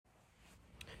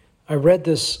I read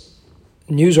this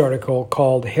news article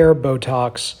called Hair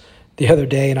Botox the other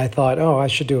day, and I thought, I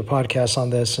should do a podcast on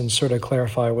this and sort of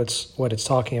clarify what it's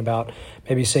talking about,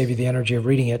 maybe save you the energy of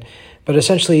reading it. But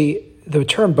essentially, the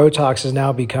term Botox has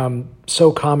now become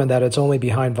so common that it's only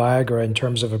behind Viagra in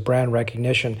terms of a brand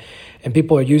recognition. And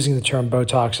people are using the term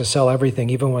Botox to sell everything,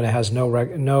 even when it has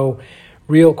no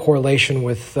real correlation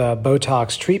with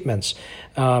Botox treatments,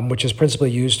 which is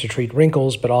principally used to treat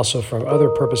wrinkles, but also for other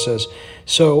purposes.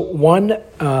 So one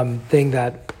thing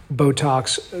that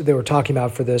Botox they were talking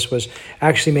about for this was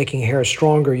actually making hair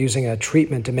stronger using a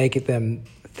treatment to make them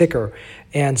thicker.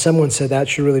 And someone said that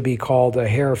should really be called a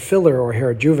hair filler or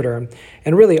hair Juvederm.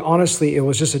 And really, honestly, it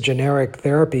was just a generic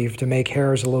therapy to make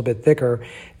hairs a little bit thicker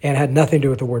and had nothing to do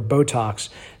with the word Botox.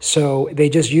 So they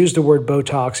just used the word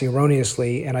Botox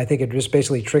erroneously, and I think it just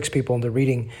basically tricks people into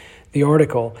reading the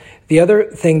article. The other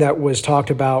thing that was talked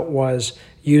about was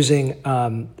using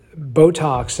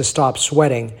Botox to stop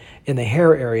sweating in the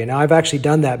hair area. Now, I've actually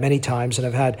done that many times,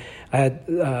 and I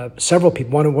had several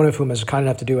people, one of whom was kind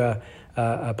enough to do a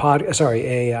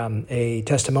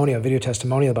testimonial, a video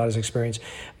testimonial about his experience.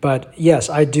 But yes,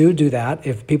 I do that.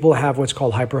 If people have what's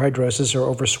called hyperhidrosis or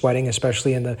oversweating,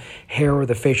 especially in the hair or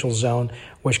the facial zone,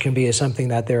 which can be something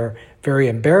that they're very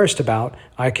embarrassed about,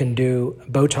 I can do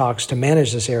Botox to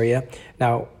manage this area.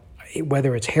 Now,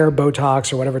 whether it's hair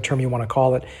Botox or whatever term you want to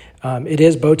call it, it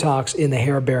is Botox in the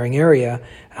hair-bearing area.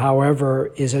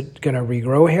 However, is it going to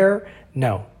regrow hair?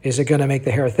 No. Is it going to make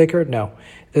the hair thicker? No.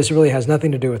 This really has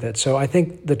nothing to do with it. So I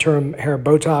think the term hair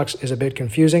Botox is a bit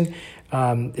confusing.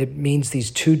 It means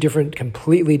these two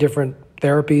completely different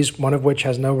therapies, one of which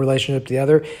has no relationship to the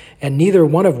other, and neither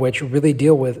one of which really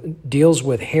deals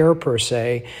with hair per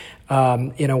se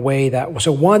in a way that...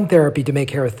 So one therapy to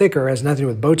make hair thicker has nothing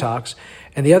to do with Botox,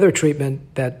 and the other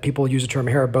treatment that people use the term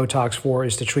hair Botox for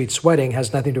is to treat sweating,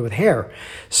 has nothing to do with hair.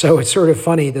 So it's sort of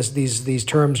funny, these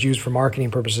terms used for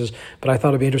marketing purposes, but I thought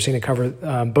it'd be interesting to cover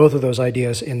both of those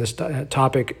ideas in this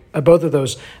topic, both of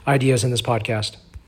those ideas in this podcast.